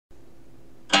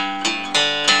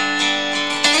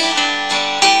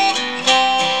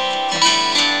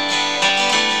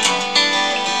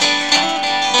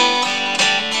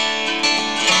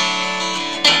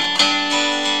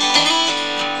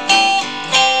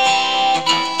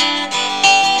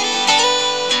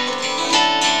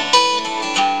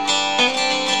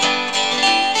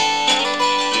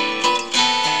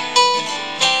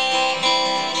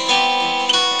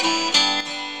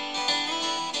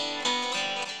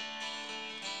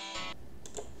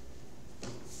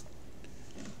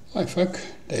Hi folk,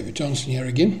 David Johnson here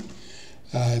again.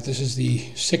 This is the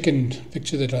second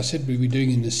picture that I said we'd be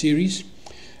doing in the series.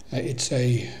 It's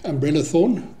a Umbrella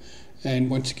Thorn, and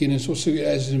once again it's also,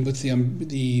 as in with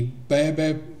the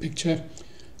baobab picture,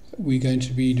 we're going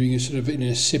to be doing a sort of in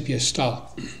a sepia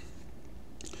style.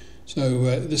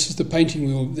 So this is the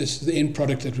painting, this is the end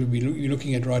product that we'll be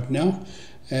looking at right now.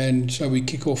 And so we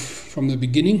kick off from the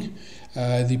beginning.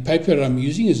 The paper I'm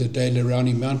using is a De La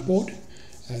Rowney mount board.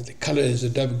 The colour is a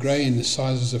dove grey and the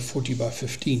size is a 40 by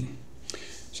 15.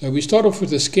 So we start off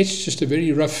with a sketch, just a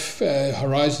very rough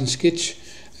horizon sketch,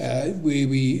 where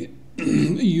we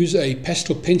use a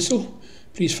pastel pencil.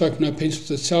 Please folk, no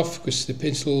pencils itself, because the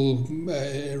pencil,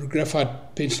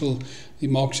 graphite pencil, the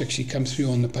marks actually come through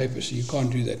on the paper, so you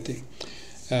can't do that thing.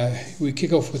 We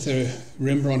kick off with a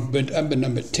Rembrandt Burnt Umber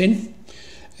number 10,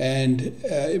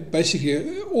 and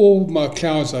basically all my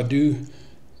clouds I do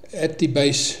at the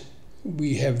base.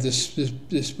 We have this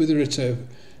whether it's a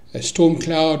storm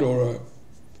cloud or a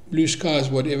blue skies,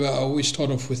 whatever, I always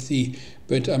start off with the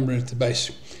burnt umber at the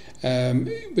base.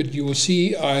 But you will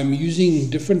see I'm using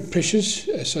different pressures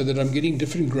so that I'm getting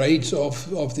different grades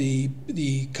of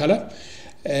the colour.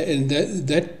 And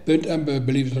that burnt umber,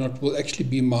 believe it or not, will actually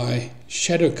be my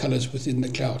shadow colours within the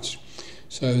clouds.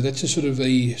 So that's a sort of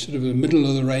a middle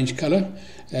of the range colour,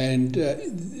 and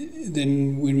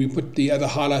then when we put the other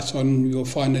highlights on, you'll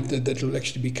find that will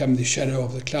actually become the shadow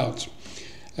of the clouds.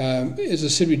 As I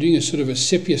said, we're doing a sort of a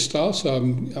sepia style, so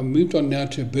I'm moved on now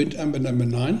to burnt umber number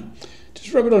 9.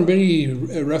 Just rub it on very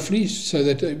roughly, so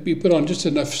that we put on just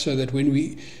enough so that when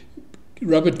we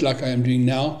rub it like I am doing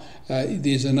now,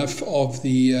 there's enough of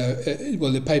the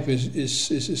the paper is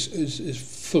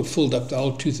filled up, the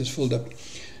whole tooth is filled up.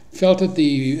 Felt that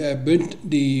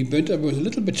the burnt umber was a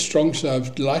little bit strong, so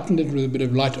I've lightened it with a bit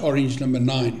of light orange number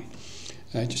 9,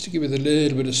 just to give it a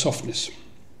little bit of softness.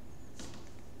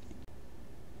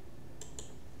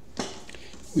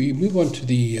 We move on to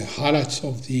the highlights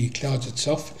of the clouds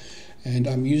itself, and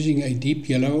I'm using a deep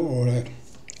yellow or a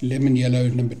lemon yellow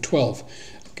number 12.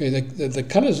 Okay, the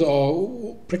colours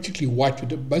are practically white,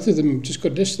 but both of them just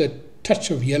got just that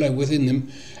touch of yellow within them,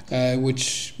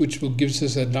 which will give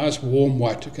us a nice warm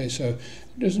white. Okay, so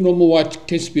this normal white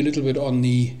tends to be a little bit on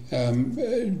the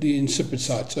insipid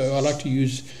side, so I like to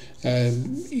use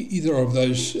either of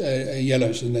those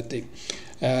yellows in that thing.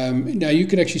 Now you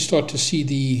can actually start to see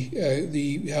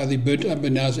how the burnt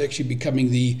umber now is actually becoming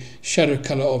the shadow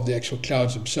colour of the actual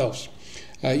clouds themselves.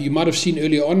 You might have seen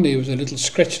earlier on there was a little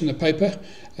scratch in the paper.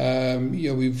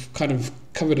 We've kind of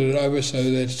covered it over so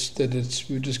that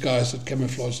we've disguised it,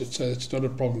 camouflaged it, so it's not a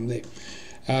problem there.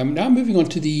 Now moving on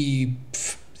to the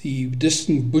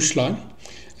distant bush line,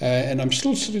 and I'm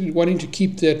still sort of wanting to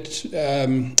keep that,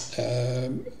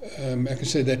 I can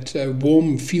say, that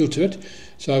warm feel to it.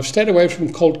 So I've stayed away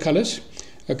from cold colours.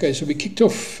 Okay, so we kicked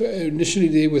off initially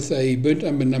there with a burnt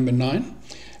umber number 9.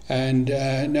 And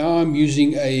now I'm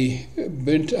using a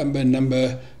burnt umber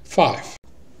number 5.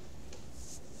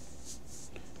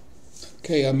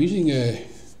 Okay, I'm using a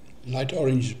light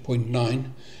orange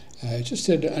 0.9. Just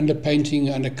an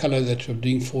underpainting, under colour that I'm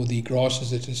doing for the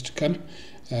grasses that is to come.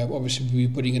 Obviously we'll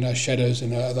be putting in our shadows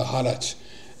and our other highlights.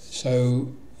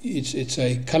 So it's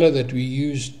a colour that we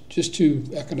use just to,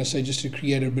 how can I say, just to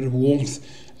create a bit of warmth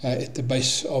at the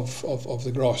base of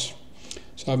the grass.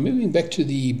 So I'm moving back to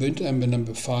the burnt umber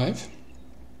number 5,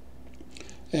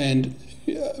 and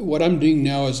what I'm doing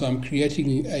now is I'm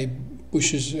creating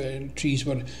bushes and trees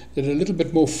that are a little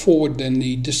bit more forward than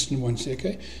the distant ones,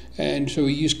 okay? And so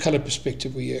we use colour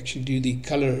perspective. We actually do the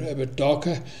colour a bit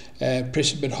darker,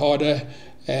 press a bit harder,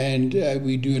 and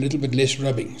we do a little bit less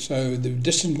rubbing. So the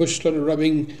distant bush, a lot of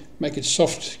rubbing, make it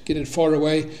soft, get it far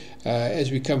away. As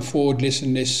we come forward, less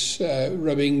and less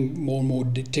rubbing, more and more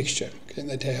texture. Okay? And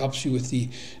that helps you with the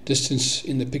distance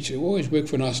in the picture. Always work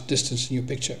for a nice distance in your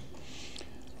picture.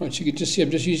 Right, so you can just see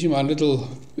I'm just using my little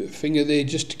finger there,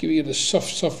 just giving it a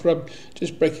soft rub,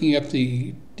 just breaking up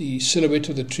the silhouette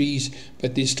of the trees,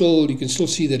 but you can still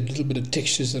see that little bit of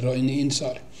textures that are in the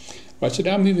inside. Right, so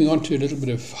now moving on to a little bit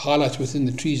of highlights within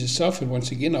the trees itself, and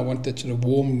once again I want that sort of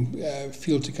warm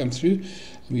feel to come through.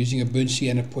 I'm using a burnt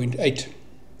sienna 0.8,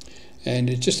 and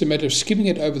it's just a matter of skimming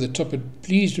it over the top, but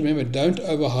please remember, don't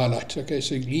over highlight. Okay,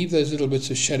 so leave those little bits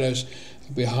of shadows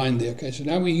behind there. Okay, so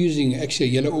now we're using actually a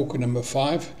yellow ochre number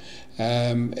 5,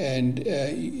 and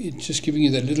it's just giving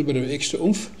you that little bit of extra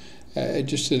oomph.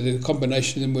 Just the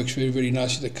combination of them works very, very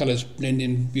nicely. The colours blend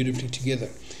in beautifully together.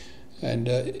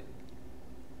 And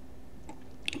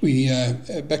we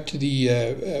back to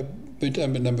the burnt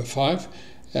umber number 5,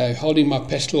 holding my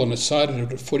pastel on its side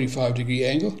at a 45-degree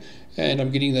angle, and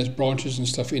I'm getting those branches and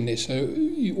stuff in there. So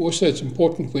also it's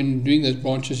important when doing those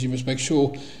branches, you must make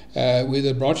sure where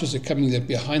the branches are coming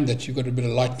behind that you've got a bit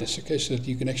of lightness, okay, so that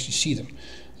you can actually see them.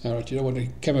 All right, you don't want to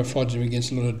camouflage them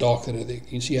against a lot of dark that are there. You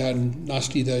can see how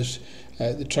nicely those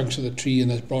the trunks of the tree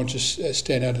and those branches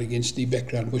stand out against the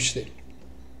background bush there.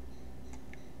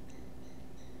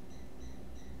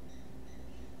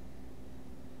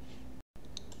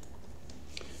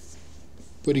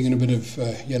 Putting in a bit of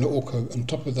yellow ochre on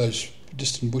top of those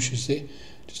distant bushes there,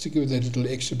 just to give it that little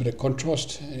extra bit of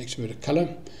contrast and extra bit of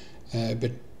colour.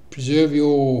 But preserve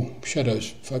your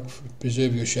shadows, folk,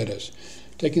 preserve your shadows.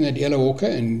 Taking that yellow ochre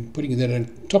and putting that on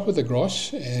top of the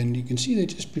grass, and you can see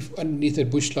that just underneath that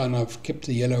bush line I've kept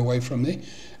the yellow away from there,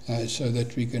 so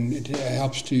that we can, it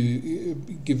helps to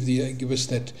give us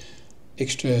that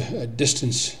extra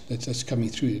distance that's coming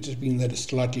through, just being that a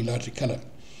slightly lighter colour.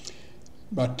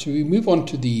 But we move on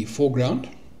to the foreground,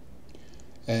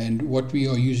 and what we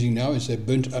are using now is a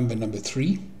burnt umber number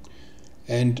 3,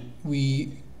 and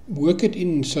we work it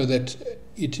in so that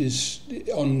it is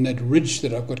on that ridge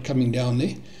that I've got coming down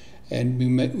there, and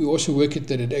we also work it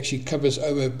that it actually covers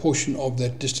over a portion of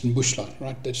that distant bush line,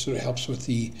 right? That sort of helps with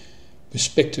the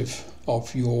perspective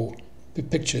of your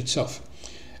picture itself.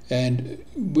 And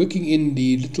working in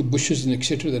the little bushes and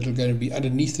etc. that are going to be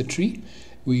underneath the tree,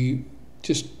 we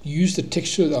just use the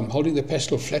texture. I'm holding the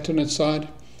pastel flat on its side,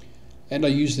 and I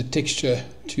use the texture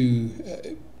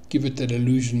to give it that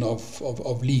illusion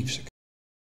of leaves.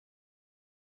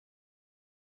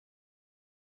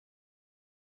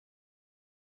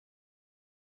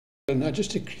 Now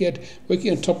just to create,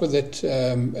 working on top of that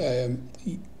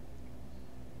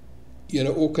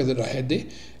yellow ochre that I had there,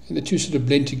 and the two sort of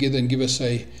blend together and give us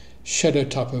a shadow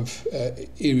type of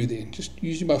area there. Just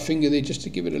using my finger there just to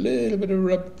give it a little bit of a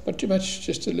rub, not too much,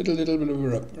 just a little bit of a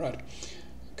rub, right?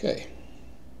 Okay.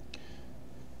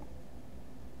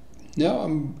 Now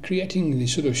I'm creating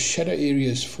these sort of shadow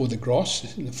areas for the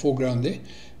grass in the foreground there.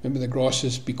 Remember, the grass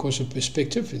is, because of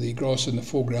perspective, the grass in the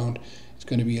foreground is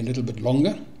going to be a little bit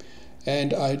longer.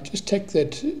 And I just take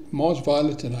that Mars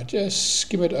Violet and I just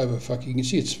skim it over. You can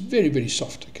see it's very, very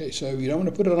soft. Okay, so you don't want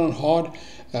to put it on hard,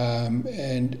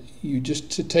 and you just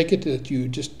to take it that you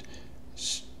just,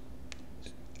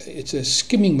 it's a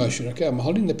skimming motion. Okay, I'm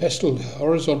holding the pastel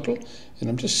horizontal and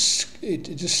I'm just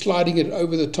sliding it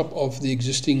over the top of the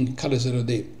existing colours that are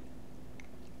there,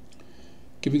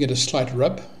 giving it a slight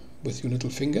rub with your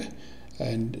little finger,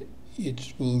 and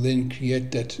it will then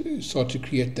start to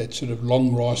create that sort of long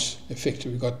grass effect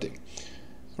that we got there.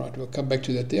 Right, we'll come back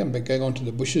to that there. I'm going on to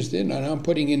the bushes there. Now I'm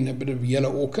putting in a bit of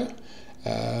yellow ochre,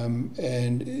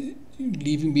 and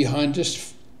leaving behind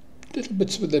just little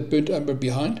bits of that burnt umber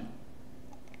behind.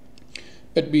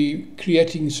 But we're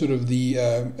creating sort of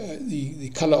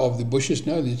the colour of the bushes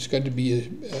now. It's going to be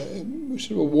a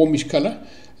sort of a warmish colour,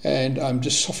 and I'm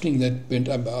just softening that burnt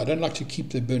umber. I don't like to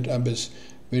keep the burnt umbers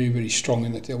very, very strong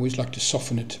in that. I always like to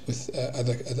soften it with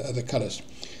other colours.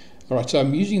 All right, so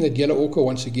I'm using that yellow ochre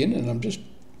once again, and I'm just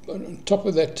on top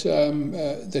of that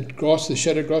grass, the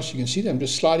shadow grass. You can see that I'm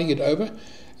just sliding it over,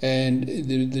 and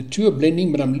the two are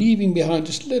blending, but I'm leaving behind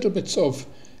just little bits of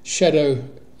shadow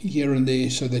here and there,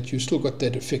 so that you've still got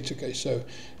that effect. Okay, so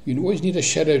you always need a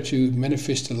shadow to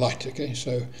manifest the light. Okay,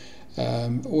 so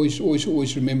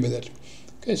always remember that.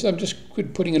 Okay, so I'm just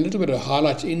putting a little bit of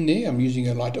highlights in there. I'm using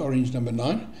a light orange number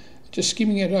 9, just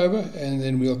skimming it over, and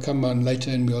then we'll come on later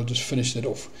and we'll just finish that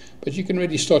off. But you can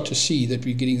already start to see that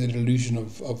we're getting that illusion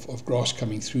of grass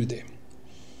coming through there.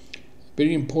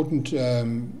 Very important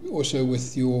also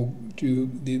with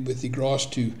the grass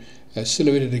to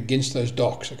silhouette it against those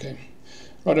darks. Okay,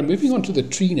 right, I'm moving on to the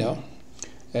tree now,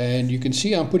 and you can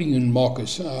see I'm putting in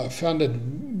markers. I found that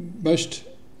most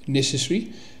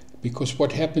necessary, because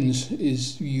what happens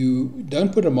is you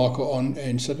don't put a marker on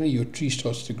and suddenly your tree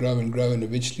starts to grow and grow, and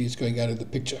eventually it's going out of the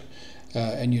picture,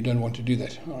 and you don't want to do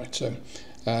that. All right, so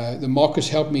the markers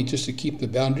help me just to keep the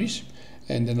boundaries,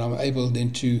 and then I'm able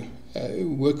then to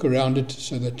work around it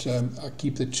so that I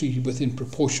keep the tree within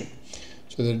proportion,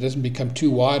 so that it doesn't become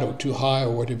too wide or too high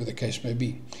or whatever the case may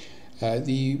be.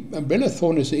 The Umbrella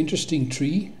Thorn is an interesting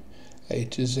tree.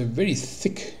 It is a very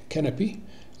thick canopy.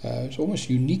 It's almost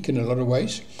unique in a lot of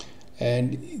ways.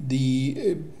 And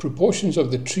the proportions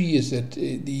of the tree is that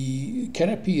the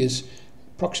canopy is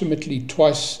approximately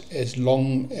twice as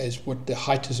long as what the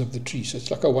height is of the tree. So it's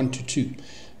like a 1:2.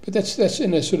 But that's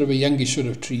in a sort of a youngish sort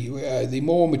of tree. The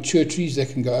more mature trees, they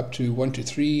can go up to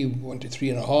 1:3,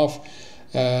 1:3.5.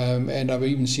 And I've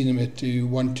even seen them at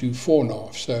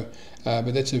 1:4.5. So,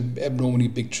 but that's an abnormally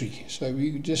big tree. So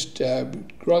we just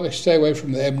rather stay away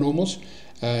from the abnormals.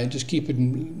 and just keep it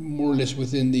more or less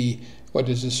within the what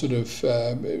is a sort of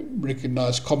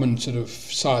recognized common sort of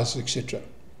size, etc.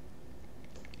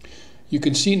 You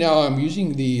can see now I'm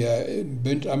using the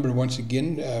burnt umber once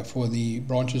again for the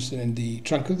branches and the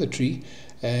trunk of the tree,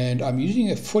 and I'm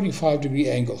using a 45-degree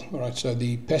angle. All right, so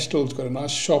the pastel's got a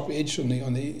nice sharp edge on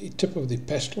the tip of the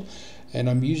pastel, and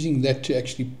I'm using that to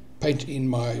actually paint in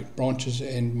my branches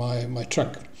and my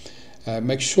trunk.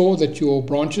 Make sure that your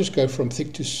branches go from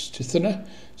thick to thinner.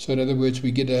 So in other words,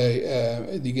 we get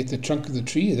you get the trunk of the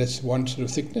tree, that's one sort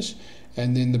of thickness,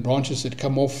 and then the branches that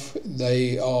come off,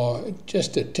 they are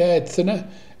just a tad thinner,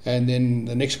 and then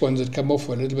the next ones that come off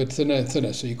are a little bit thinner and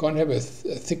thinner. So you can't have a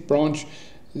thick branch,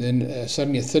 then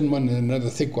suddenly a thin one and another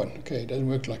thick one. Okay, it doesn't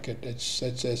work like it.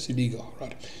 That's illegal,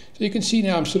 right? So you can see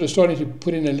now I'm sort of starting to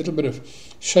put in a little bit of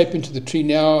shape into the tree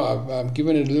now. I've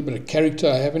given it a little bit of character.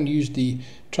 I haven't used the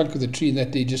trunk of the tree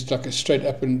that they just like a straight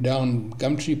up and down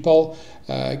gum tree pole.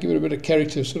 Give it a bit of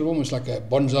character, sort of almost like a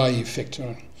bonsai effect.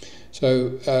 Right?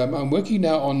 So I'm working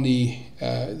now on the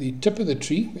tip of the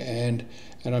tree, and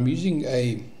I'm using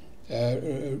a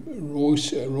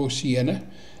raw sienna,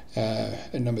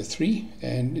 number 3,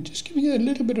 and just giving it a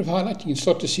little bit of highlight. You can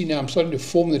start to see now I'm starting to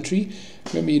form the tree.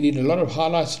 Remember, you need a lot of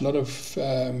highlights, a lot of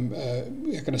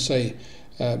how can I say,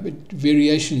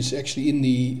 variations actually in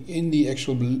the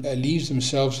actual leaves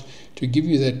themselves to give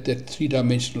you that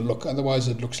three-dimensional look. Otherwise,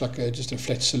 it looks like just a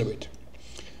flat silhouette.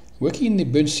 Working in the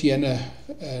burnt sienna,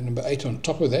 number 8, on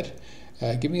top of that,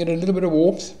 giving it a little bit of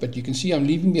warmth, but you can see I'm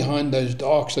leaving behind those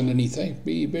darks underneath.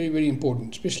 Be very, very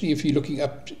important, especially if you're looking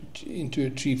up into a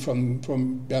tree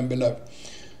from down below.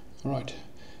 All right.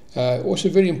 Also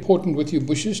very important with your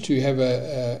bushes to have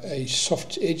a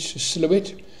soft edge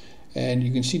silhouette, and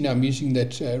you can see now I'm using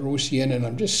that raw sienna, and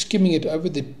I'm just skimming it over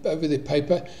the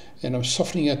paper, and I'm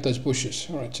softening out those bushes.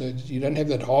 All right, so you don't have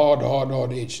that hard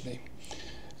edge there.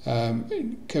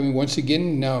 Coming once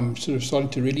again, now I'm sort of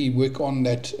starting to really work on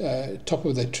that top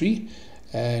of that tree,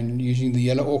 and using the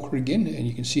yellow ochre again, and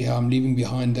you can see how I'm leaving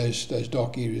behind those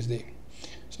dark areas there.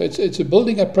 So it's a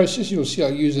building up process. You'll see I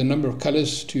use a number of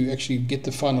colors to actually get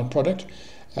the final product,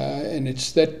 and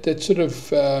it's that sort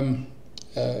of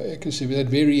I can say that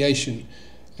variation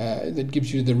that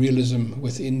gives you the realism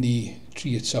within the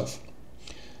tree itself.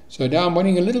 So now I'm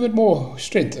wanting a little bit more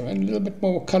strength, a little bit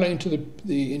more color into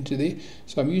there.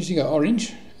 So I'm using an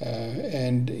orange,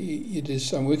 and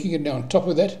I'm working it now on top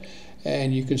of that,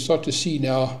 and you can start to see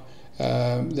now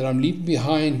that I'm leaving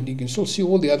behind. You can still see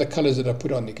all the other colors that I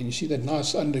put on there. Can you see that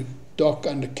nice dark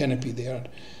under canopy there?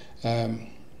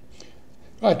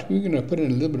 Right, we're going to put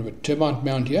in a little bit of a termite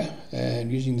mound here, and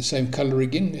using the same color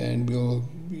again, and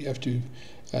we have to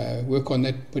work on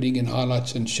that, putting in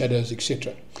highlights and shadows,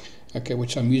 etc. Okay,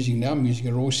 which I'm using now. I'm using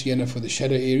a raw sienna for the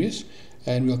shadow areas,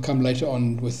 and we'll come later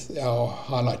on with our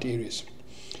highlight areas.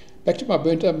 Back to my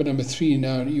burnt umber number 3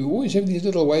 now. You always have these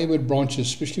little wayward branches,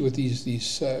 especially with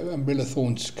these umbrella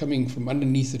thorns coming from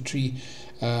underneath the tree,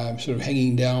 sort of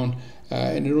hanging down,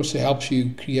 and it also helps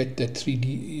you create that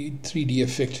 3D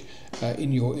effect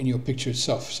in your picture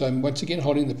itself. So I'm once again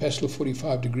holding the pastel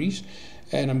 45 degrees,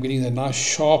 and I'm getting the nice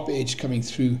sharp edge coming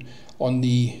through on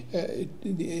the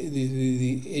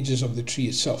edges of the tree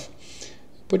itself.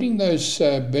 Putting those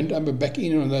burnt umber back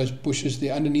in on those bushes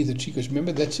there underneath the tree, because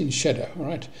remember that's in shadow, all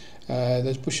right?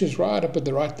 Those bushes right up at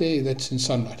the right there, that's in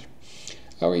sunlight.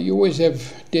 You always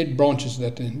have dead branches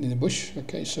that in the bush,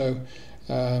 okay? So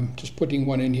just putting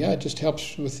one in here just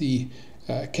helps with the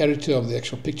character of the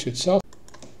actual picture itself.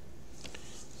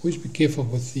 Always be careful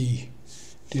with the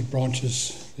dead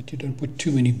branches that you don't put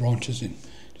too many branches in.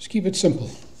 Just keep it simple.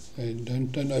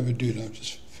 And don't overdo it. I've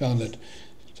just found that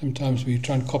sometimes we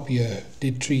try and copy a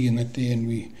dead tree in that there, and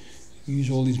we use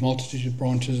all these multitude of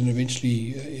branches, and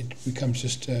eventually it becomes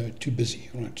just too busy.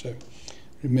 Right? So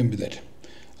remember that.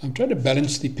 I'm trying to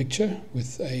balance the picture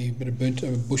with a bit of burnt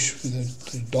umber bush with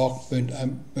a dark burnt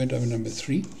umber number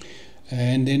 3,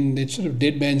 and then that sort of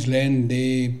dead man's land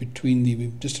there between the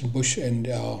distant bush and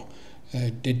our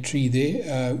dead tree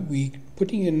there. We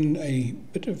putting in a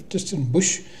bit of distant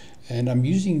bush. And I'm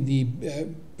using the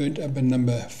burnt umber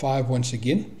number 5 once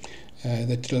again.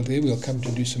 That till there, we'll come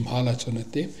to do some highlights on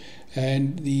it there.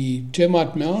 And the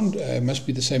termite mound must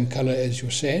be the same color as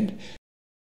your sand.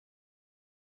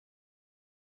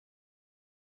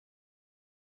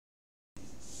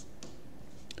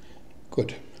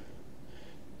 Good.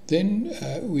 Then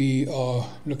we are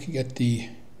looking at the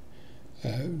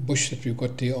bush that we've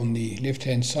got there on the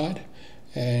left-hand side,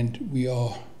 and we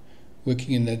are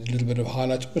working in that little bit of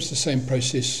highlights, but it's the same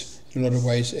process in a lot of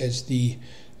ways as the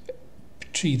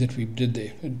tree that we did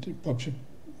there. Probably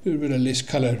a little bit of less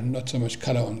color, not so much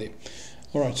color on there.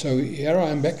 All right, so here I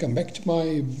am back. I'm back to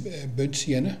my burnt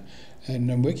sienna,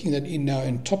 and I'm working that in now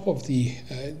on top of the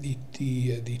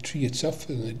tree itself,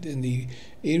 in the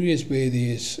areas where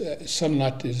there's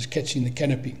sunlight that is catching the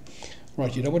canopy.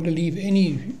 Right, you don't want to leave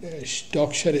any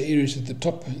dark shadow areas at the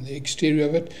top, the exterior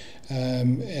of it,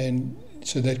 and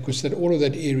so that because that all of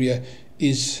that area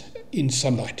is in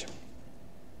sunlight.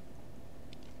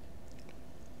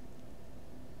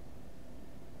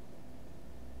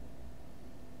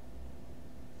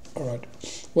 All right.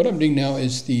 What I'm doing now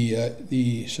is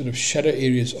the sort of shadow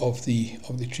areas of the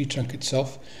tree trunk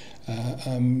itself.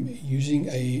 I'm using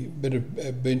a bit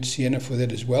of burnt sienna for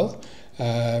that as well.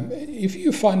 If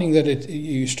you're finding that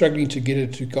you're struggling to get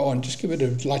it to go on, just give it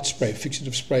a light spray,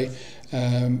 fixative spray,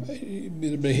 a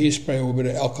bit of hairspray or a bit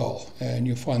of alcohol, and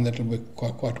you'll find that it'll work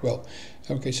quite well.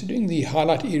 Okay, so doing the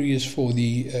highlight areas for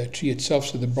the tree itself,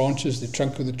 so the branches, the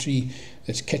trunk of the tree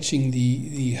that's catching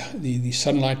the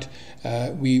sunlight,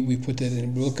 we put that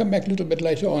in. We'll come back a little bit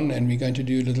later on, and we're going to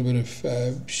do a little bit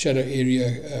of shadow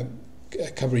area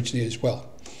coverage there as well.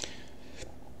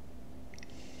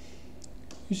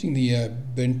 Using the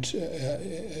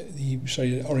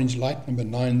orange light, number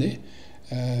 9 there,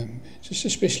 just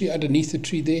especially underneath the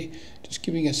tree there, just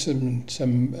giving us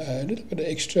some a little bit of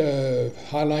extra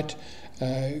highlight,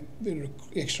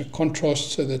 extra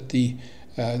contrast, so that the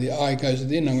eye goes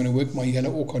there. And I'm going to work my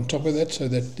yellow ochre on top of that, so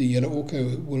that the yellow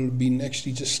ochre will be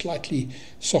actually just slightly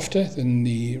softer than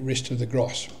the rest of the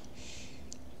grass.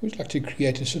 I always like to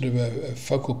create a sort of a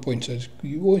focal point, so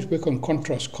you always work on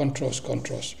contrast.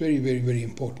 Very, very, very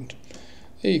important.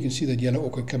 There you can see that yellow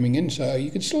ochre coming in, so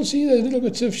you can still see the little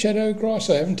bits of shadow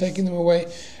grass. I haven't taken them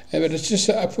away, but it's just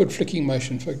an upward flicking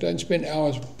motion. In fact, don't spend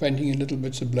hours painting in little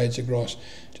bits of blades of grass.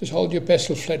 Just hold your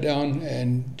pastel flat down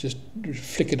and just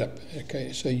flick it up.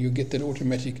 Okay, so you get that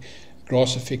automatic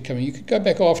grass effect coming. You could go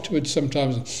back afterwards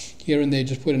sometimes, here and there,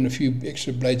 just put in a few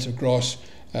extra blades of grass.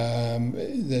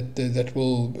 That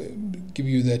will give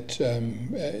you that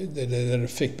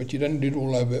effect, but you don't do it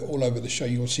all over the show.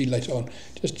 You'll see later on,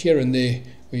 just here and there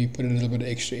where you put a little bit of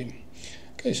extra in.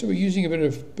 Okay, so we're using a bit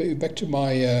of back to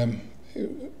my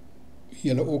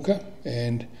yellow ochre,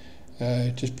 and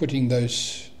just putting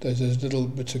those little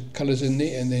bits of colours in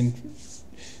there, and then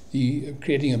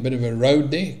creating a bit of a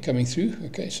road there coming through.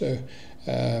 Okay, so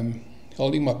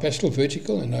holding my pastel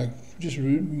vertical, and I just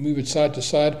move it side to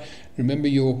side. Remember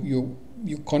your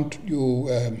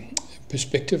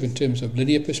perspective in terms of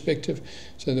linear perspective,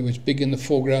 so that it's big in the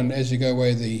foreground. As you go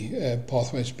away, the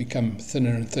pathways become thinner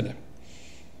and thinner.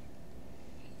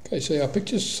 Okay, so our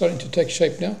picture's starting to take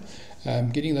shape now.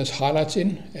 Getting those highlights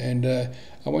in, and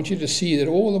I want you to see that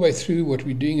all the way through what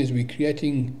we're doing is we're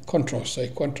creating contrast. So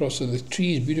contrast, so the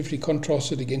tree is beautifully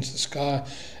contrasted against the sky,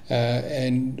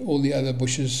 and all the other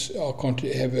bushes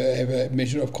have a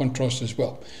measure of contrast as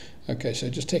well. Okay, so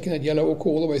just taking that yellow ochre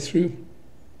all the way through.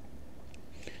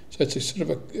 So it's a sort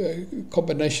of a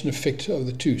combination effect of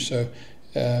the two. So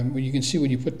when you can see when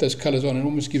you put those colours on, it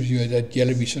almost gives you that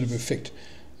yellowy sort of effect.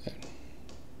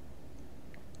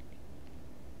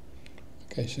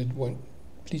 Okay, so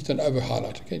please don't over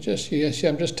highlight. Okay, just here, see,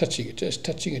 I'm just touching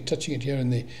it here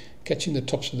and there, catching the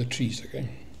tops of the trees. Okay.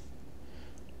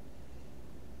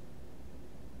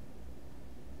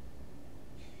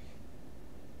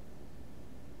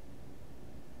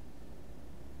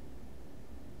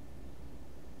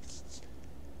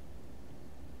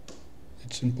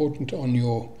 It's important on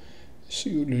your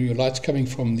lights coming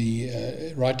from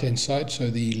the right-hand side, so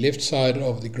the left side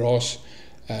of the grass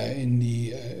in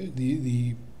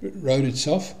the road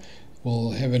itself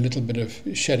will have a little bit of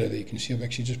shadow there. You can see I've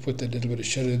actually just put that little bit of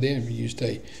shadow there, and we used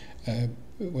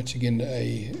once again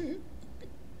a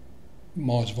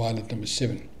Mars Violet number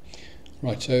 7.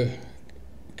 Right, so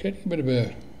creating a bit of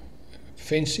a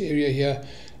fence area here.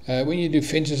 When you do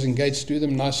fences and gates, do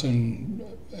them nice and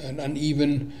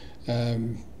uneven.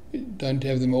 Don't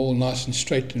have them all nice and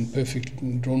straight and perfect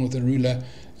and drawn with a ruler.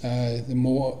 The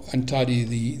more untidy,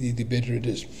 the better it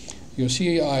is. You'll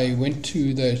see I went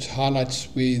to those highlights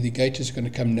where the gate is going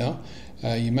to come now.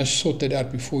 You must sort that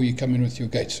out before you come in with your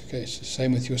gates. Okay, it's the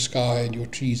same with your sky and your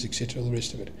trees, etc., all the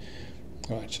rest of it.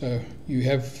 All right, so you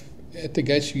have, at the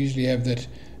gates, you usually have that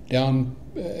down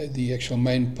the actual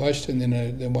main post, and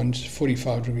then the one's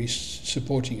 45 degrees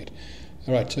supporting it.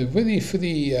 All right, so for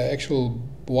the actual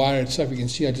wire itself, you can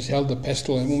see I just held the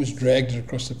pastel and almost dragged it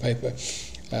across the paper.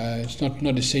 It's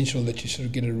not essential that you sort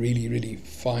of get a really, really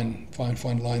fine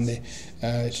line there.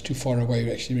 It's too far away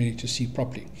actually really to see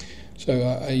properly. So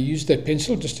I used that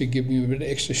pencil just to give me a bit of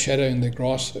extra shadow in the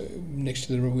grass next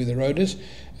to where the road is.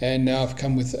 And now I've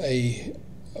come with a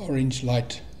orange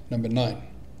light number 9.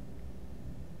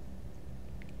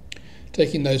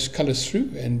 taking those colours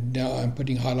through, and now I'm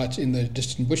putting highlights in the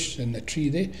distant bush and the tree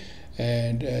there,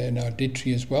 and our dead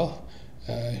tree as well.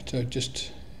 So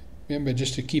just remember,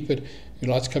 just to keep it,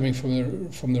 your light's coming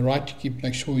from the right.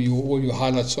 Make sure all your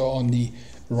highlights are on the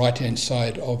right hand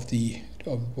side of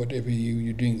whatever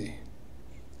you're doing there.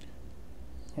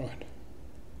 All right.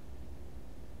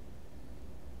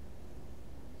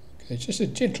 Okay, it's just a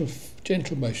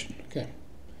gentle motion. Okay.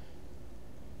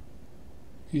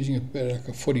 Using like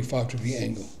a 45-degree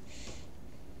angle.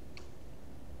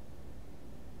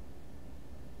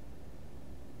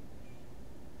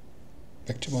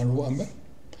 Back to my raw umber.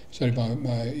 Sorry,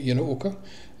 my yellow ochre,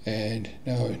 and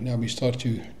now we start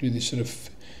to do this sort of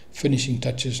finishing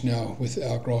touches now with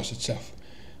our grass itself.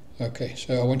 Okay,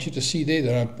 so I want you to see there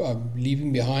that I'm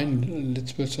leaving behind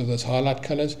little bits of those highlight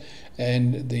colors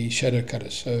and the shadow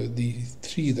colors. So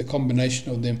the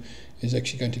combination of them is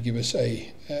actually going to give us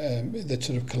that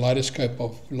sort of kaleidoscope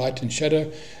of light and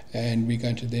shadow, and we're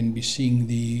going to then be seeing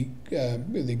the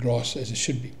grass as it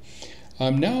should be.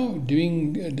 I'm now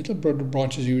doing little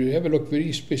branches. You have a look very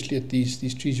especially at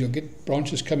these trees. You'll get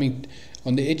branches coming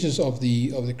on the edges of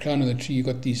the crown of the tree. You've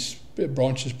got these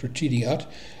branches protruding out,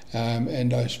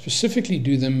 and I specifically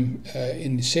do them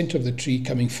in the center of the tree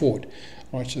coming forward.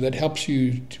 All right, so that helps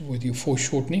you with your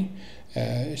foreshortening,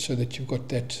 so that you've got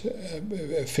that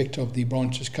effect of the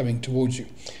branches coming towards you.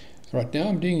 All right, now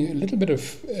I'm doing a little bit of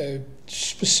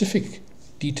specific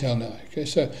detail now. Okay,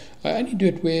 so I only do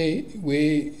it where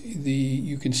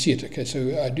you can see it. Okay,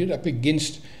 so I do it up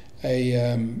against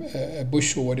a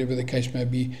bush or whatever the case may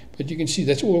be, but you can see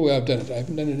that's all where I've done it. I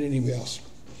haven't done it anywhere else.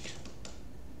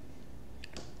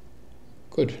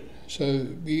 Good. So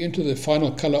we enter the final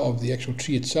color of the actual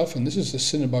tree itself, and this is the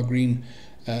cinnabar green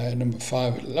number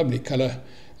 5. Lovely color.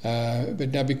 But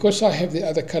now, because I have the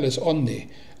other colors on there,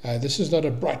 this is not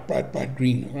a bright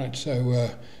green, right?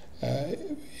 So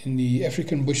in the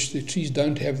African bush, the trees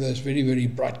don't have those very, very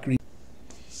bright green.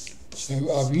 So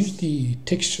I've used the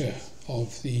texture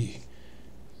of the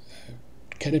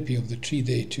canopy of the tree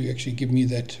there to actually give me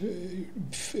that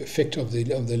effect of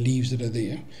the leaves that are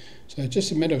there. So it's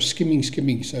just a matter of skimming.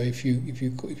 So if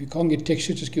you can't get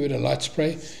texture, just give it a light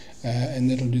spray, and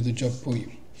that'll do the job for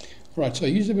you. All right, so I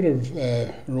used a bit of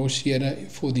raw sienna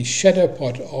for the shadow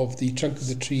part of the trunk of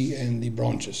the tree and the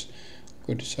branches.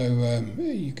 Good. So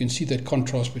you can see that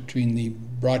contrast between the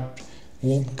bright,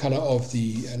 warm color of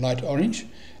the light orange,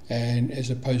 and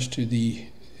as opposed to the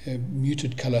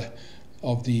muted color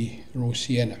of the raw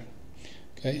sienna.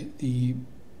 Okay.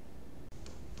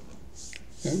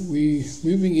 We're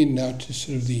moving in now to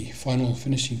sort of the final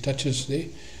finishing touches there.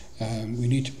 We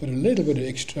need to put a little bit of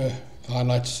extra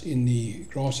highlights in the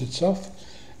grass itself,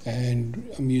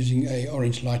 and I'm using a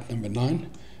orange light number 9.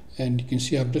 And you can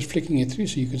see I'm just flicking it through,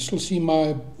 so you can still see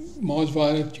my Mars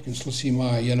violet, you can still see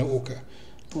my yellow ochre.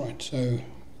 All right, so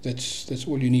that's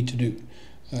all you need to do.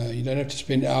 You don't have to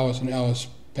spend hours and hours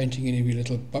painting every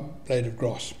little blade of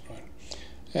grass. Right?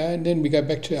 And then we go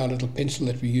back to our little pencil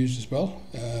that we used as well,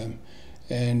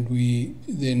 and we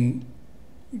then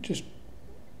just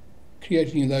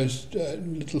creating those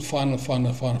little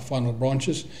final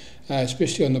branches,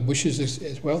 especially on the bushes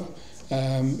as well.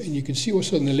 And you can see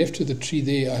also on the left of the tree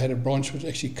there, I had a branch which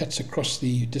actually cuts across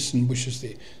the distant bushes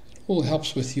there. It all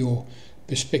helps with your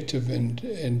perspective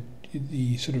and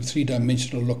the sort of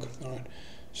three-dimensional look. All right.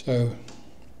 So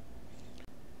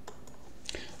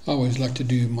I always like to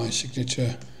do my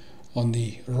signature on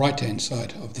the right-hand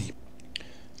side of the,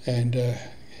 and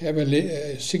have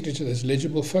a signature that's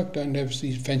legible. Folk don't have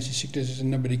these fancy signatures and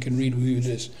nobody can read who it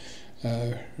is.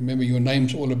 Remember, your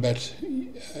name's all about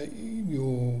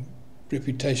your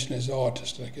reputation as an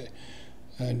artist, okay?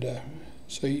 And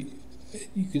so you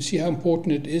can see how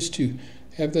important it is to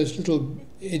have those little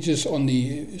edges on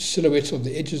the silhouettes of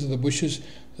the edges of the bushes,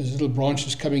 those little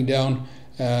branches coming down,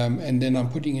 and then I'm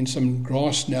putting in some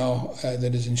grass now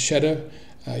that is in shadow.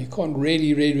 You can't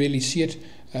really see it,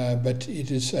 but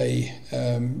it is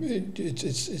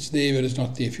it's there, but it's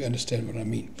not there, if you understand what I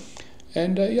mean.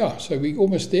 And yeah, so we're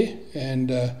almost there,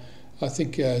 and I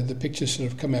think the pictures sort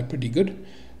of come out pretty good.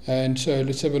 And so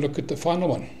let's have a look at the final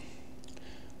one.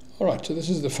 All right, so this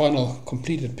is the final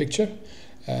completed picture,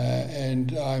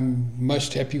 and I'm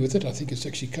most happy with it. I think it's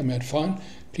actually come out fine.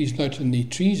 Please note in the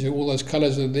trees, all those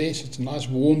colors are there, so it's a nice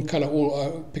warm color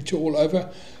picture all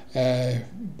over.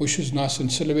 Bushes nice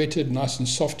and silhouetted, nice and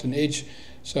soft and edge.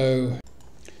 So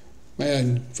may I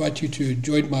invite you to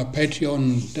join my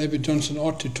Patreon, David Johnson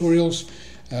Art Tutorials.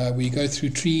 We go through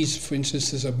trees. For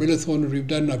instance, this Umbrella Thorn that we've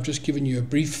done, I've just given you a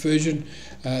brief version.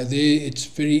 There it's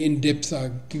very in-depth.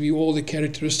 I give you all the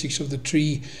characteristics of the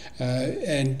tree,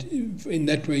 and in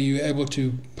that way you're able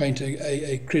to paint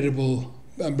a credible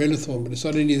Umbrella Thorn. But it's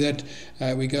not only that,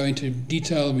 we go into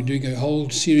detail. We're doing a whole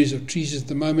series of trees at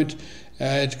the moment.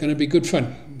 It's going to be good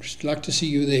fun. I'd like to see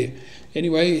you there.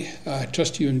 Anyway, I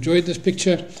trust you enjoyed this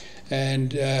picture,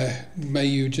 and may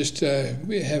you just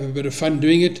have a bit of fun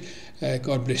doing it.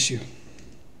 God bless you.